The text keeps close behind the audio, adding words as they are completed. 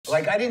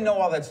Like, I didn't know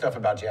all that stuff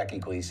about Jackie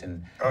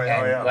Gleason.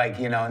 Yeah. Like,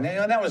 you know, and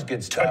that was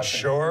good stuff. Touch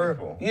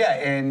Shore. Yeah,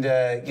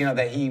 and, you know,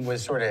 that he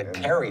was sort of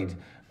carried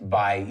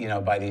by, you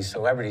know, by these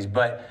celebrities.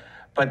 But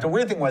the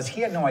weird thing was, he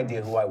had no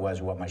idea who I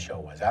was or what my show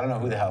was. I don't know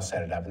who the hell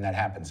set it up, and that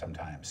happens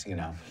sometimes, you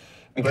know.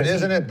 But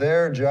isn't it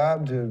their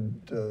job to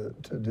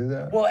do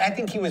that? Well, I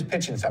think he was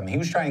pitching something. He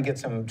was trying to get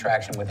some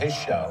traction with his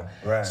show.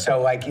 Right.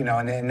 So, like, you know,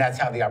 and that's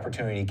how the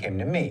opportunity came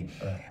to me.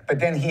 Right. But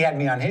then he had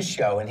me on his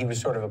show, and he was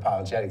sort of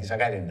apologetic. He's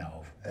like, I didn't know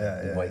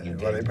what you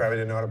did. Well, he probably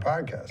didn't know how to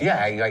podcast.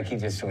 Yeah, like he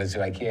just was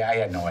like, yeah, I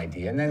had no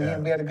idea. And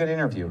then we had a good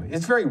interview.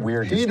 It's very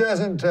weird. He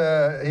doesn't,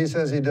 he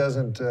says he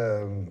doesn't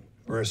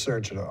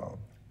research at all.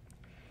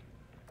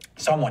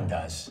 Someone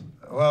does.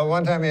 Well,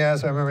 one time I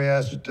remember he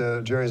asked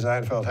Jerry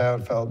Seinfeld how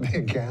it felt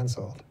being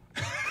canceled.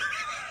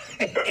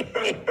 Jerry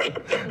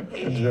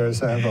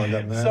Seinfeld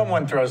got mad.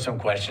 Someone throws some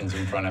questions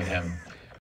in front of him.